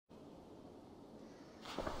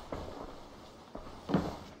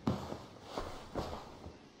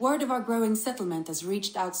Word of our growing settlement has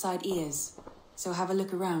reached outside ears, so have a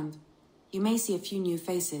look around. You may see a few new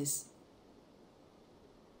faces.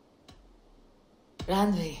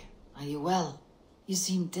 Randvi, are you well? You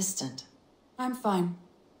seem distant. I'm fine.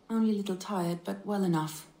 Only a little tired, but well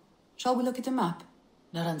enough. Shall we look at the map?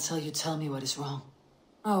 Not until you tell me what is wrong.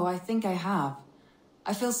 Oh, I think I have.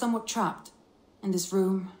 I feel somewhat trapped. In this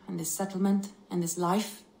room, in this settlement, in this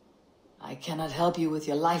life. I cannot help you with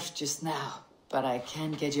your life just now, but I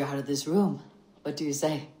can get you out of this room. What do you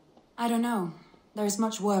say? I don't know. There is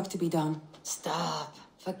much work to be done. Stop.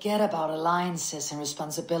 Forget about alliances and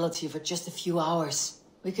responsibility for just a few hours.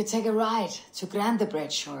 We could take a ride to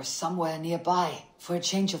Grandebridge or somewhere nearby for a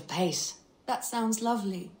change of pace. That sounds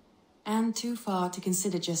lovely. And too far to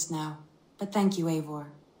consider just now. But thank you, Eivor.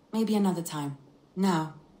 Maybe another time.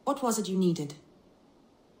 Now, what was it you needed?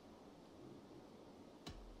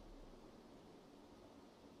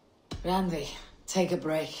 Randvi, take a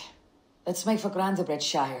break. Let's make for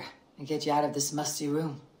Grandebridgeshire and get you out of this musty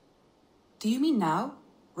room. Do you mean now?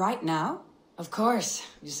 Right now? Of course.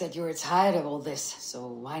 You said you were tired of all this, so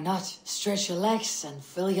why not? Stretch your legs and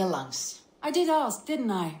fill your lungs. I did ask, didn't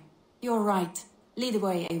I? You're right. Lead the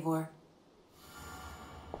way, Eivor.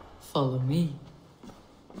 Follow me.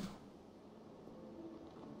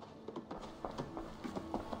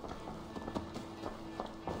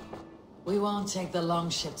 We won't take the long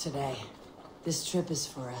ship today. This trip is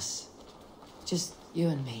for us. Just you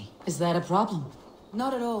and me. Is that a problem?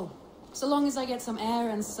 Not at all. So long as I get some air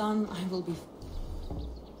and sun, I will be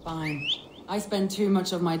fine. I spend too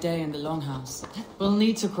much of my day in the longhouse. We'll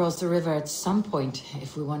need to cross the river at some point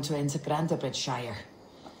if we want to enter Grandebridgeshire.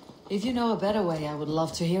 If you know a better way, I would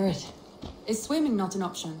love to hear it. Is swimming not an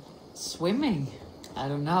option? Swimming? I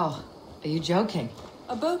don't know. Are you joking?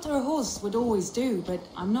 A boat or a horse would always do, but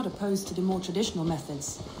I'm not opposed to the more traditional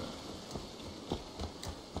methods.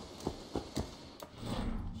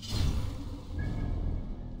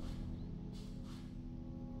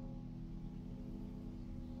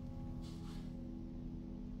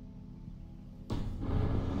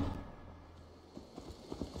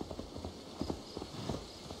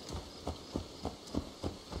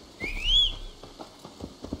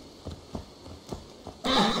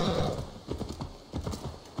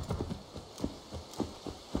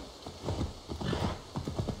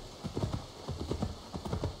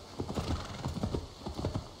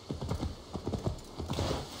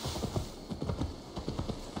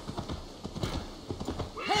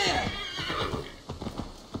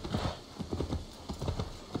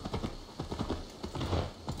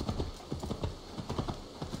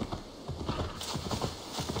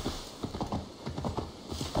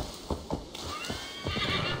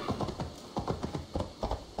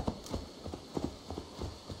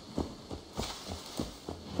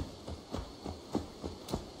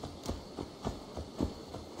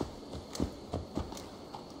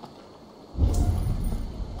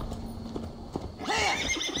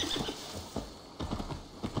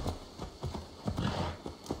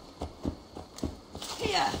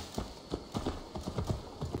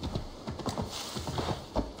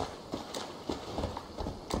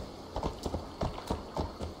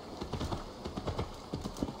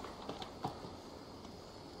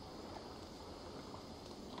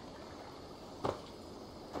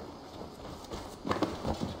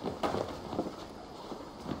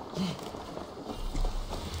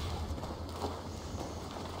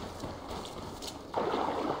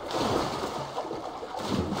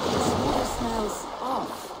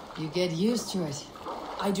 You get used to it.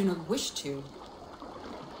 I do not wish to.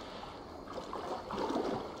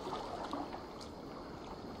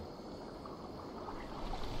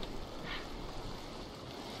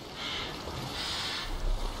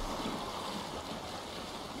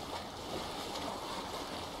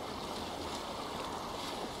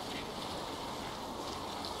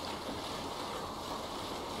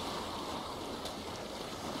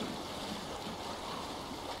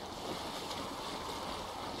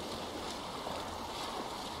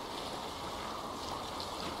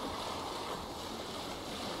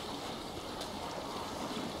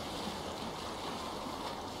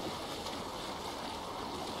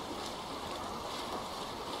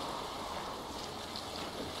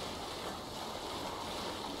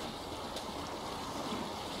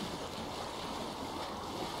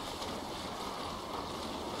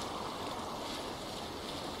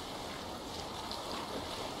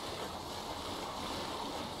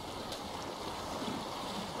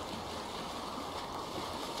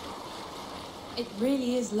 It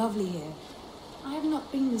really is lovely here. I have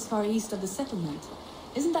not been this far east of the settlement.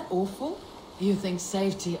 Isn't that awful? You think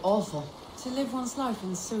safety awful? To live one's life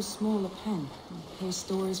in so small a pen, and hear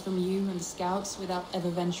stories from you and the scouts without ever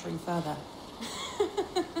venturing further.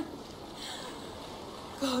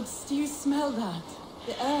 Gods, do you smell that?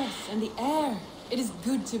 The earth and the air. It is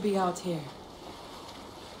good to be out here.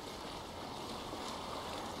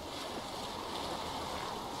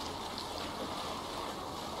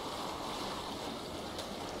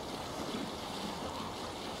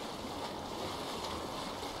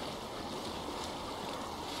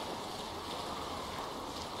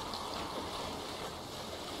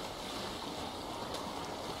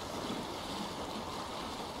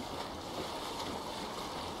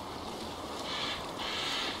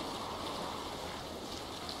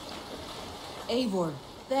 Eivor,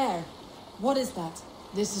 there. What is that?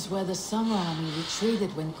 This is where the Summer Army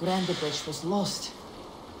retreated when Grandebridge was lost.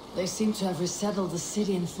 They seem to have resettled the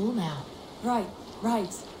city in full now. Right.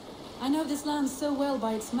 I know this land so well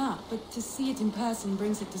by its map, but to see it in person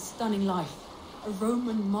brings it to stunning life. A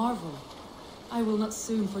Roman marvel. I will not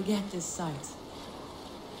soon forget this sight.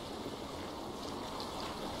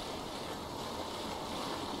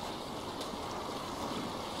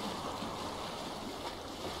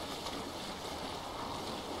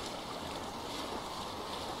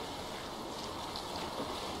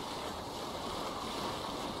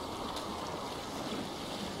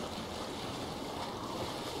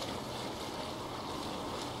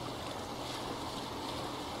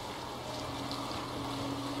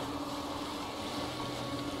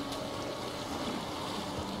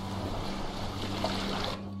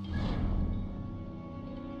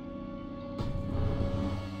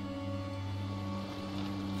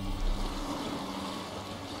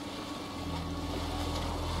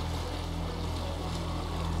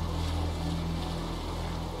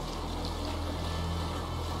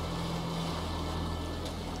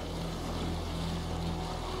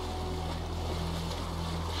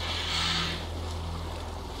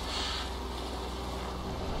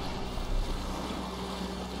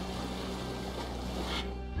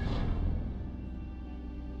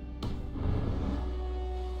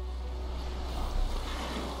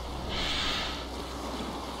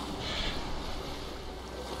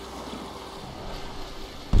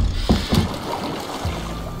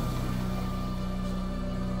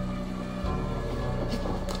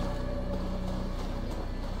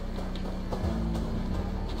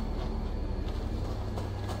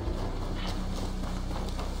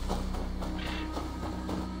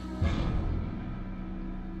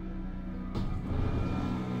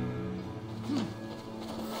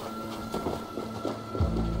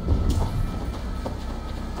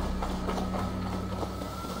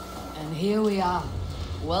 Here we are.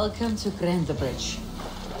 Welcome to Grandebridge.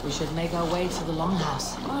 We should make our way to the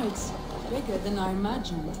Longhouse. Oh, it's bigger than I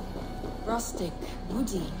imagined. Rustic,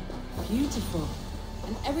 woody, beautiful.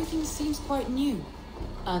 And everything seems quite new.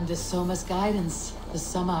 Under Soma's guidance, the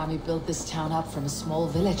Summer Army built this town up from a small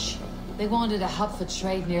village. They wanted a hub for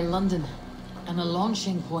trade near London, and a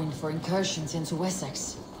launching point for incursions into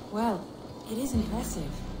Wessex. Well, it is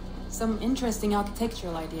impressive. Some interesting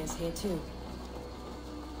architectural ideas here too.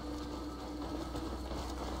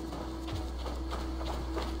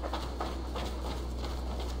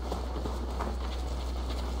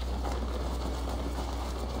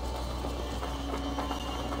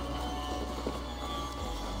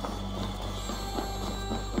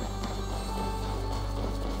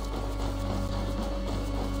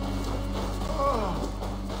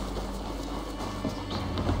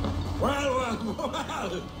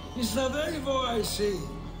 Well, is that Eivor I see?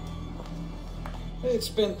 It's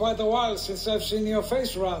been quite a while since I've seen your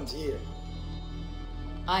face around here.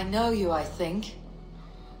 I know you, I think.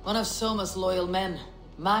 One of Soma's loyal men.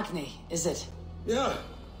 Magni, is it? Yeah,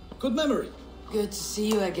 good memory. Good to see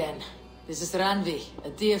you again. This is Randvi, a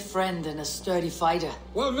dear friend and a sturdy fighter.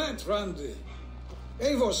 Well met, Randvi.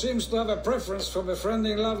 Eivor seems to have a preference for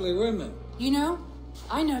befriending lovely women. You know,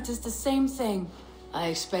 I noticed the same thing. I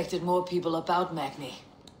expected more people about Magni.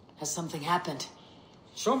 Has something happened?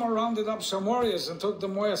 Soma rounded up some warriors and took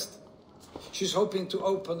them west. She's hoping to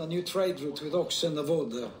open a new trade route with oxen of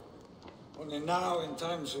wood there. Only now, in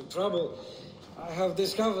times of trouble, I have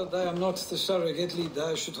discovered I am not the surrogate leader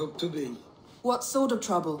I should hope to be. What sort of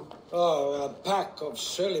trouble? Oh, a pack of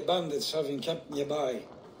surly bandits having kept nearby.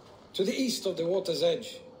 To the east of the water's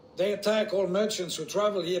edge. They attack all merchants who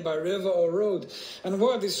travel here by river or road, and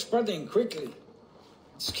word is spreading quickly.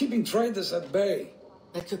 It's keeping traders at bay.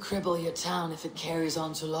 That could cripple your town if it carries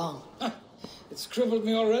on too long. It's crippled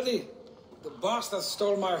me already. The bastard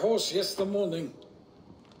stole my horse yesterday morning.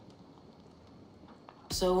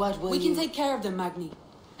 So what will We can take care of them, Magni.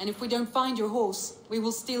 And if we don't find your horse, we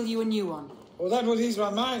will steal you a new one. Oh, that would ease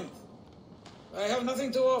my mind. I have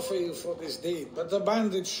nothing to offer you for this deed, but the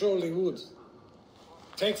bandits surely would.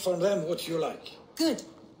 Take from them what you like. Good.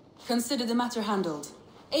 Consider the matter handled.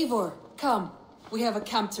 Eivor, come. We have a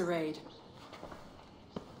camp to raid.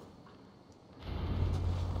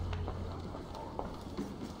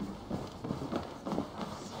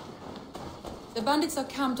 The bandits are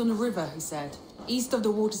camped on the river, he said, east of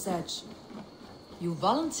the water's edge. You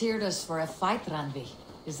volunteered us for a fight, Randvi.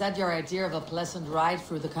 Is that your idea of a pleasant ride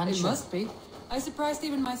through the country? It must be. I surprised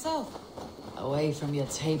even myself. Away from your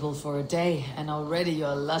table for a day, and already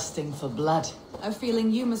you're lusting for blood. A feeling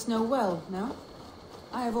you must know well, no?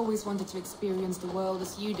 I have always wanted to experience the world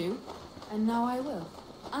as you do, and now I will.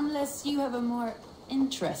 Unless you have a more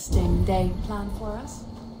interesting day planned for us.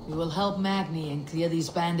 We will help Magni and clear these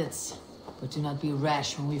bandits. But do not be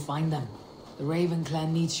rash when we find them. The Raven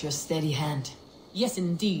clan needs your steady hand. Yes,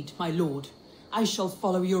 indeed, my lord. I shall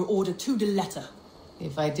follow your order to the letter.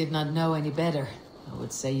 If I did not know any better, I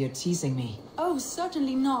would say you're teasing me. Oh,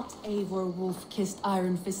 certainly not, Eivor wolf-kissed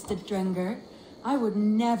iron-fisted Drenger. I would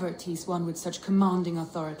never tease one with such commanding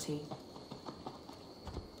authority.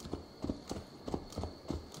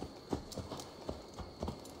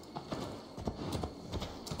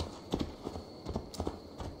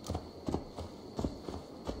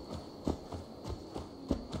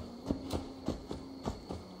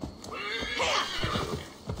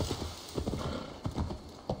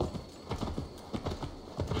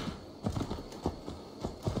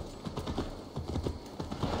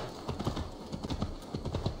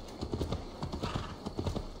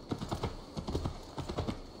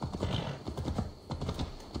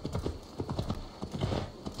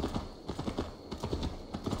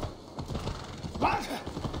 What?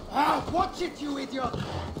 Watch it, you idiot!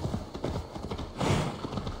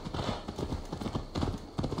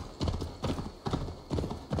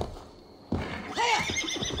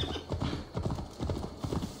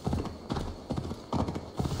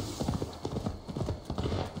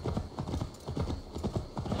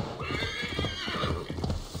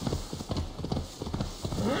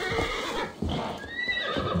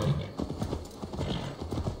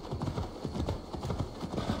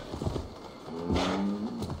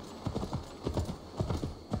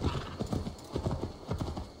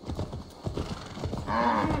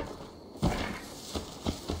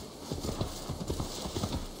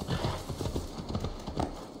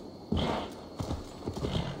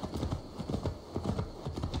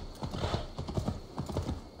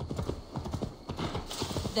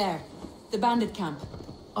 There, the bandit camp.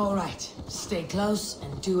 All right, stay close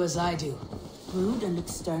and do as I do. Rude and look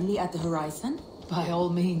sternly at the horizon. By all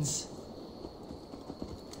means.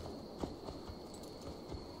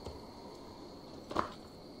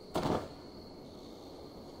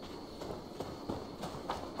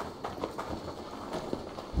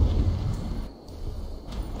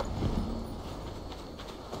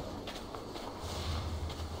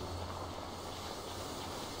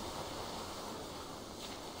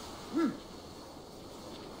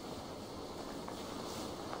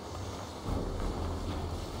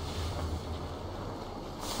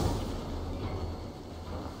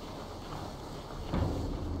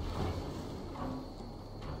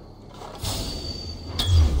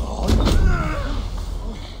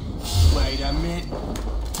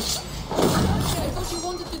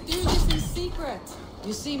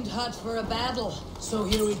 You seemed hot for a battle, so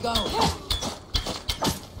here we go.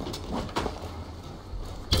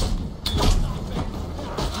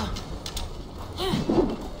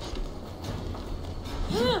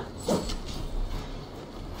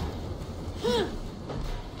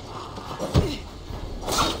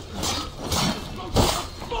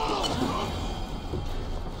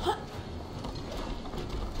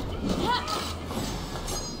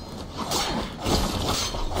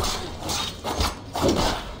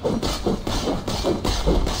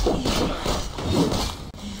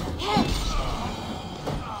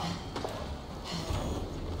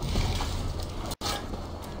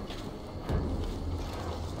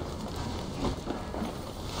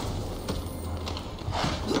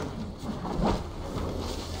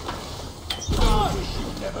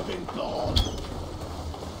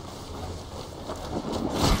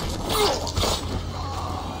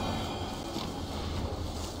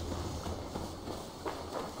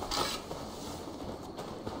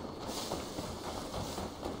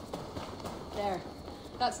 There.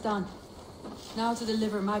 That's done. Now to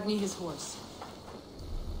deliver Magni his horse.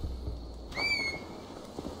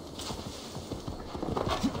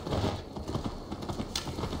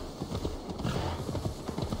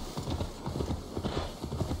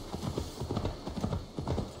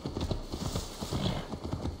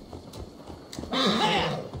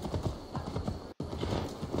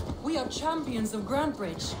 are champions of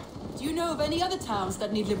Grantbridge. Do you know of any other towns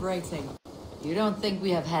that need liberating? You don't think we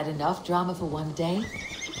have had enough drama for one day?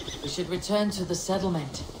 We should return to the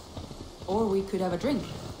settlement. Or we could have a drink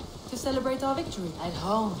to celebrate our victory. At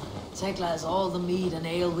home, Tekla has all the mead and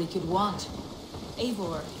ale we could want.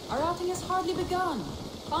 Eivor, our outing has hardly begun.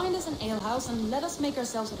 Find us an alehouse and let us make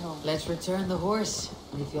ourselves at home. Let's return the horse.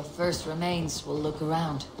 And if your thirst remains, we'll look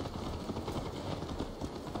around.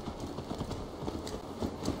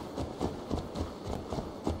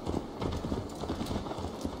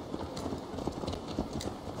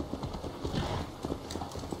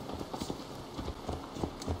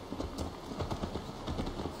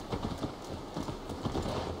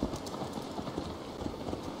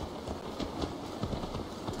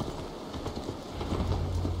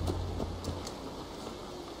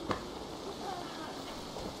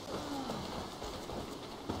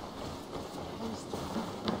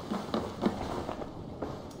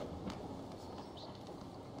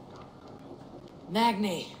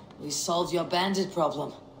 Magni, we solved your bandit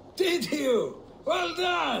problem. Did you? Well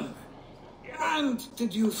done! And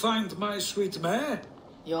did you find my sweet mare?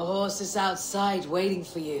 Your horse is outside waiting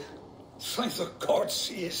for you. Thank the gods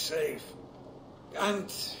he is safe.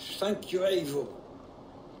 And thank you, Eivor.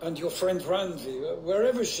 And your friend Randvi,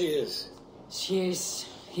 wherever she is. She's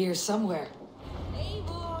here somewhere.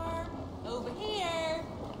 Eivor! Over here!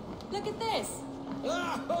 Look at this!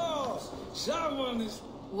 Oh, someone is...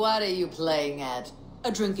 What are you playing at?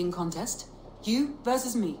 A drinking contest. You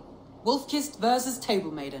versus me. Wolf-kissed versus Table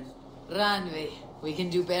Maiden. Randvi, we can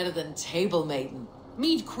do better than Table Maiden.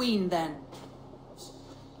 Mead Queen, then.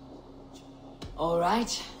 All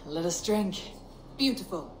right, let us drink.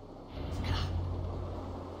 Beautiful.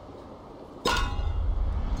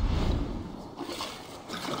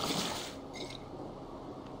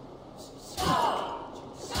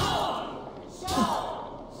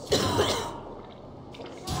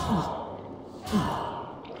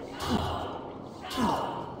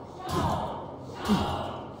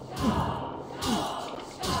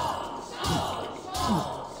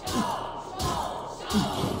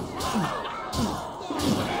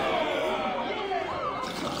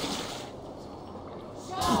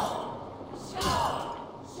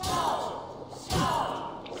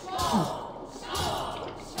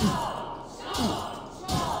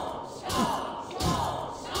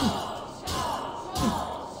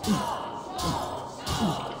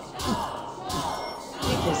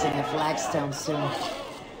 Kissing a flagstone soon.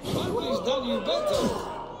 Somebody's done you better.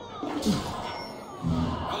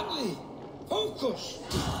 Henley, focus!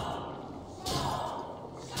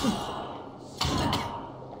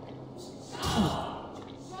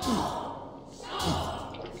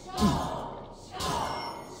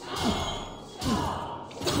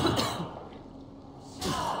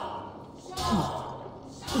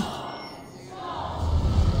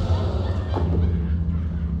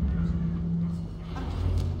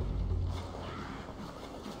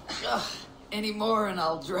 Any more and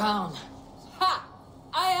I'll drown. Ha!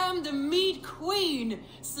 I am the Mead Queen,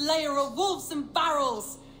 slayer of wolves and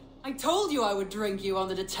barrels. I told you I would drink you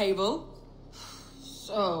under the table.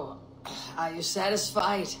 So, are you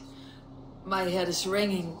satisfied? My head is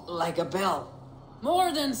ringing like a bell.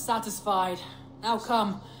 More than satisfied. Now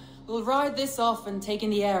come, we'll ride this off and take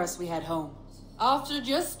in the air as we head home. After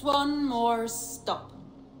just one more stop.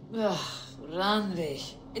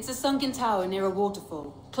 Randvi. It's a sunken tower near a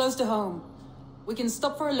waterfall, close to home. We can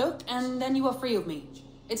stop for a look, and then you are free of me.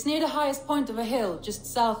 It's near the highest point of a hill, just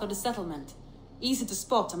south of the settlement. Easy to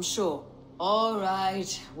spot, I'm sure. All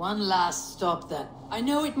right, one last stop then. I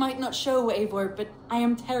know it might not show, Eivor, but I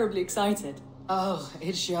am terribly excited. Oh,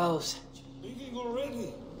 it shows. Leaving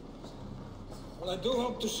already? Well, I do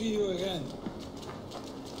hope to see you again.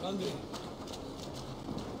 Randvi,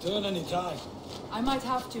 return any time. I might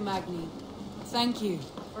have to, Magni. Thank you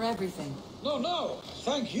for everything. No,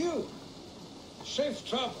 thank you. Safe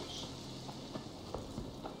travels.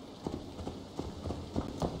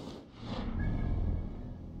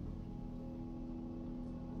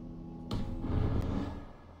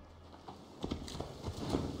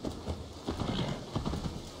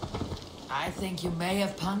 I think you may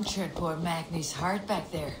have punctured poor Magni's heart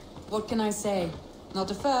back there. What can I say? Not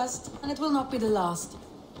the first, and it will not be the last.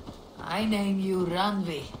 I name you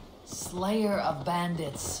Randvi, slayer of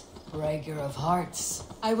bandits, breaker of hearts.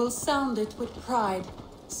 I will sound it with pride.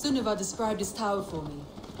 Sunniva described this tower for me.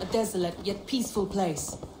 A desolate yet peaceful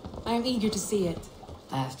place. I am eager to see it.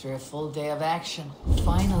 After a full day of action,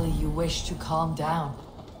 finally you wish to calm down.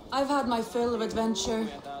 I've had my fill of adventure.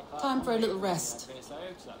 Time for a little rest.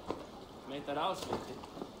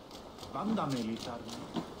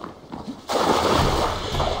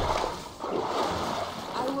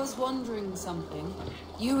 was wondering something.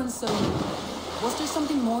 You and Sonia, was there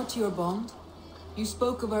something more to your bond? You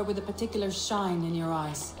spoke of her with a particular shine in your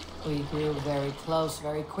eyes. We grew very close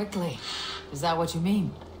very quickly. Is that what you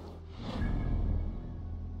mean?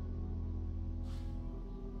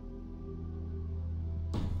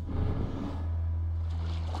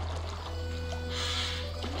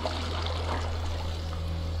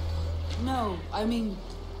 No, I mean,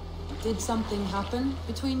 did something happen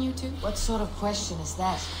between you two? What sort of question is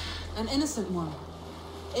that? An innocent one.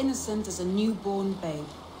 Innocent as a newborn babe.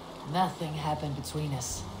 Nothing happened between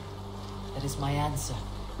us. That is my answer.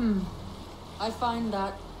 I find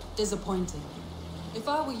that disappointing. If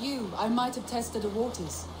I were you, I might have tested the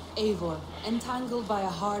waters. Eivor, entangled by a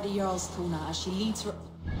hardy Jarlstuna as she leads her...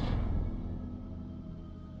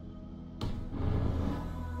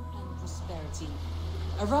 and prosperity.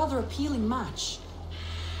 A rather appealing match.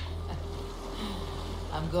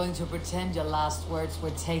 I'm going to pretend your last words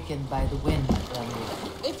were taken by the wind,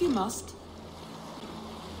 Randvi. If you must.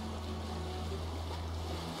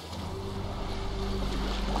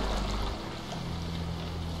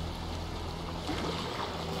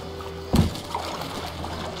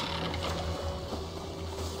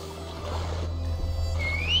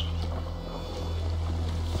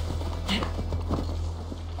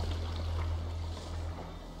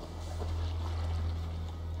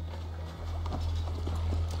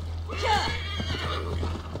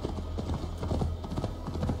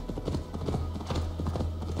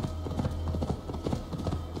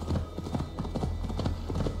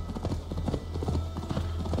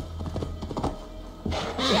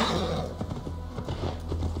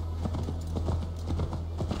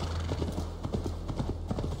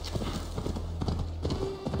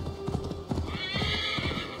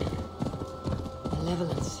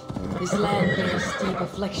 Malevolence. This land bears deep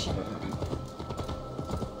affliction.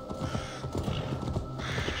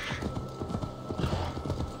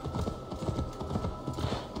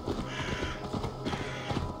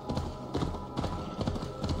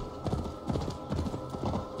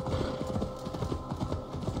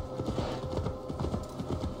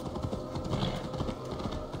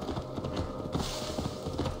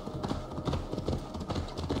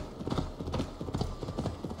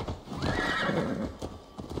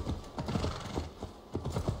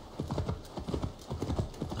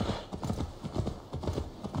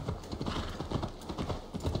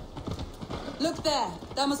 Look there!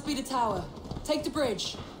 That must be the tower. Take the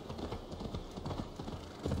bridge.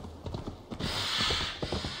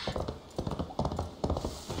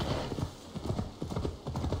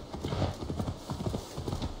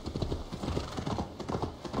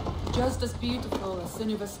 Just as beautiful as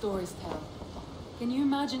Sunniva's stories tell. Can you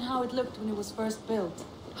imagine how it looked when it was first built,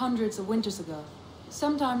 hundreds of winters ago?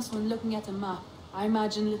 Sometimes when looking at a map, I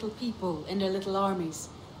imagine little people in their little armies,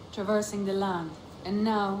 traversing the land. And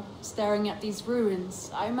now, staring at these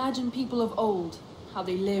ruins, I imagine people of old, how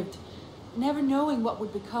they lived, never knowing what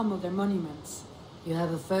would become of their monuments. You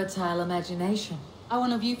have a fertile imagination. I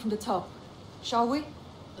want a view from the top. Shall we?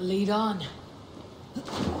 Lead on.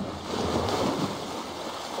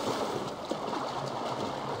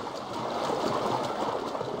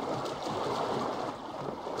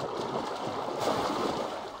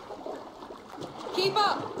 Keep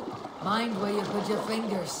up! Mind where you put your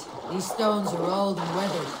fingers. These stones are old and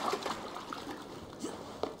weathered.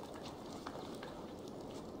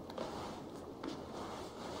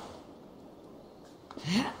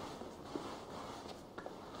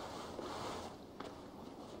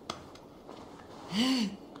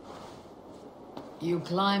 You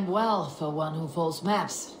climb well for one who folds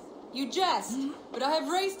maps. You jest, but I have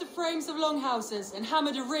raised the frames of longhouses and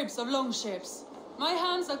hammered the ribs of longships. My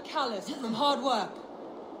hands are calloused from hard work.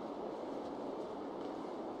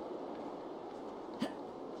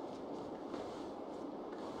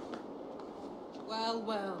 Well,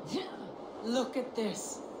 well. Look at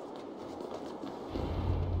this.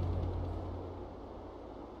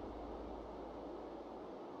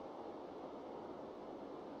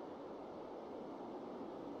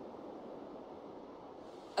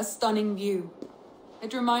 A stunning view.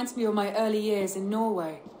 It reminds me of my early years in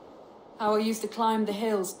Norway. How I used to climb the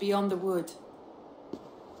hills beyond the wood.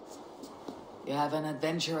 You have an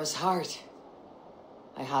adventurous heart.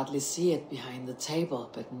 I hardly see it behind the table,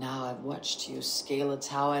 but now I've watched you scale a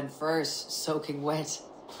tower in furs, soaking wet.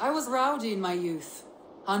 I was rowdy in my youth.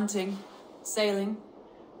 Hunting, sailing.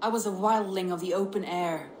 I was a wildling of the open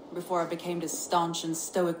air before I became this staunch and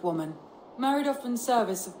stoic woman. Married off in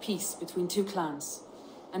service of peace between two clans.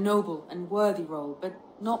 A noble and worthy role, but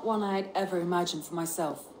not one I had ever imagined for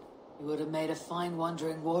myself. You would have made a fine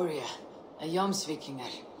wandering warrior, a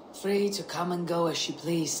Jomsvikinger. Free to come and go as she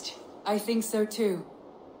pleased. I think so too.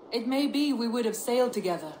 It may be we would have sailed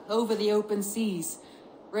together, over the open seas,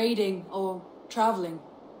 raiding or traveling.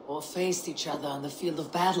 Or faced each other on the field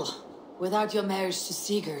of battle. Without your marriage to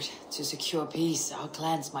Sigurd, to secure peace, our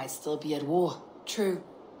clans might still be at war. True.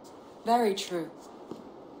 Very true.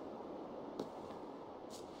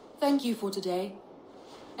 Thank you for today.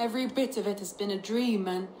 Every bit of it has been a dream,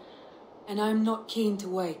 and I'm not keen to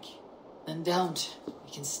wake. Then don't.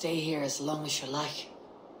 We can stay here as long as you like.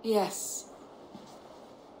 Yes.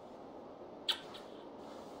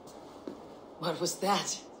 What was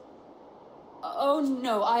that? Oh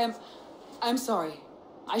no, I'm sorry.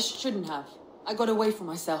 I shouldn't have. I got away from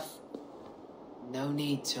myself. No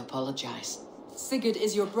need to apologize. Sigurd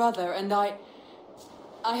is your brother, and I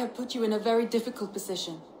have put you in a very difficult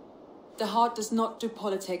position. The heart does not do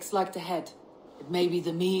politics like the head. It may be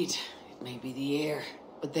the mead, it may be the air,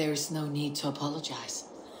 but there is no need to apologize.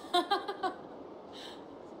 I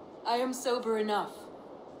am sober enough.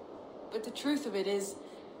 But the truth of it is,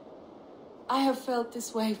 I have felt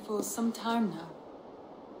this way for some time now.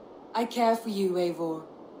 I care for you, Eivor.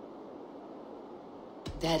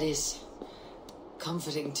 That is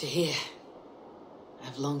comforting to hear.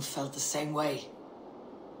 I've long felt the same way.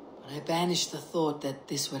 But I banished the thought that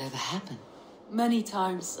this would ever happen. Many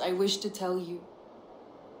times I wished to tell you.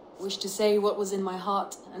 Wished to say what was in my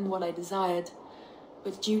heart and what I desired,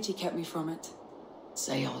 but duty kept me from it.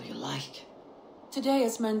 Say all you like. Today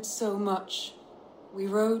has meant so much. We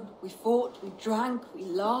rode, we fought, we drank, we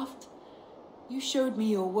laughed. You showed me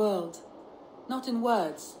your world. Not in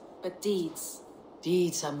words, but deeds.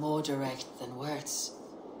 Deeds are more direct than words.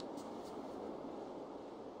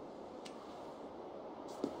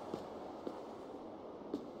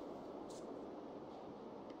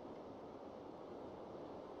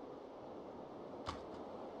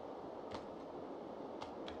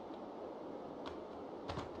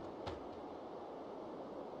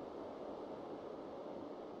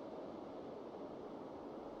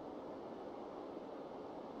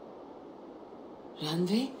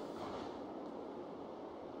 Randvi?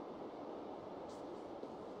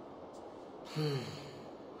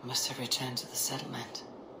 Must have returned to the settlement.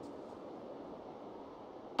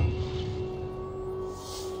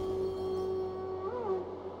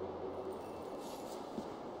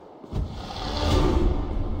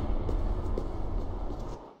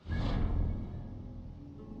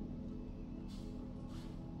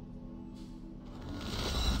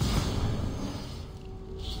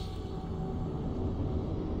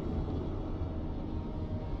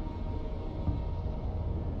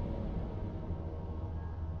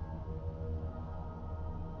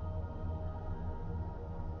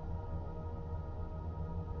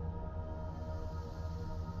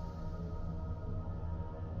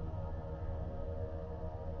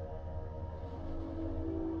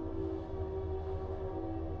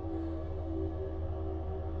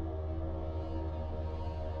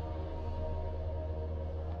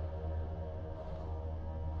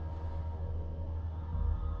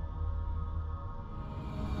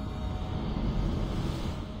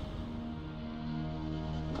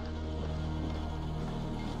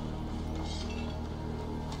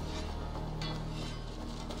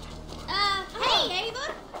 Hey,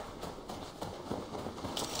 Eivor!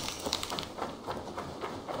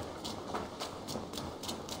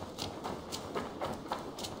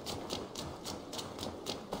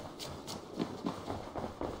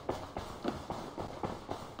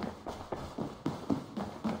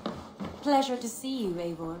 Pleasure to see you,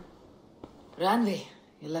 Eivor. Randvi,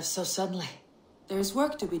 you left so suddenly. There is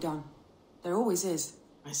work to be done. There always is.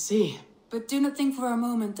 I see. But do not think for a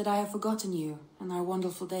moment that I have forgotten you and our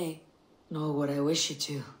wonderful day. Nor would I wish you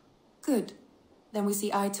to. Good. Then we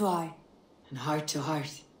see eye to eye. And heart to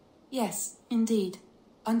heart. Yes, indeed.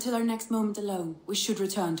 Until our next moment alone, we should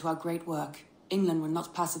return to our great work. England will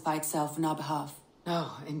not pacify itself on our behalf.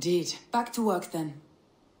 No, indeed. Back to work then.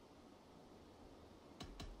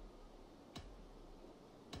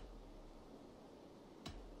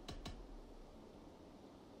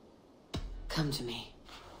 Come to me.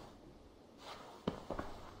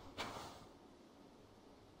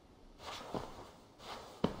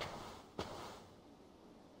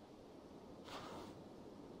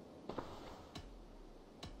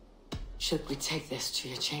 Should we take this to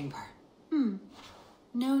your chamber?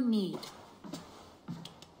 No need.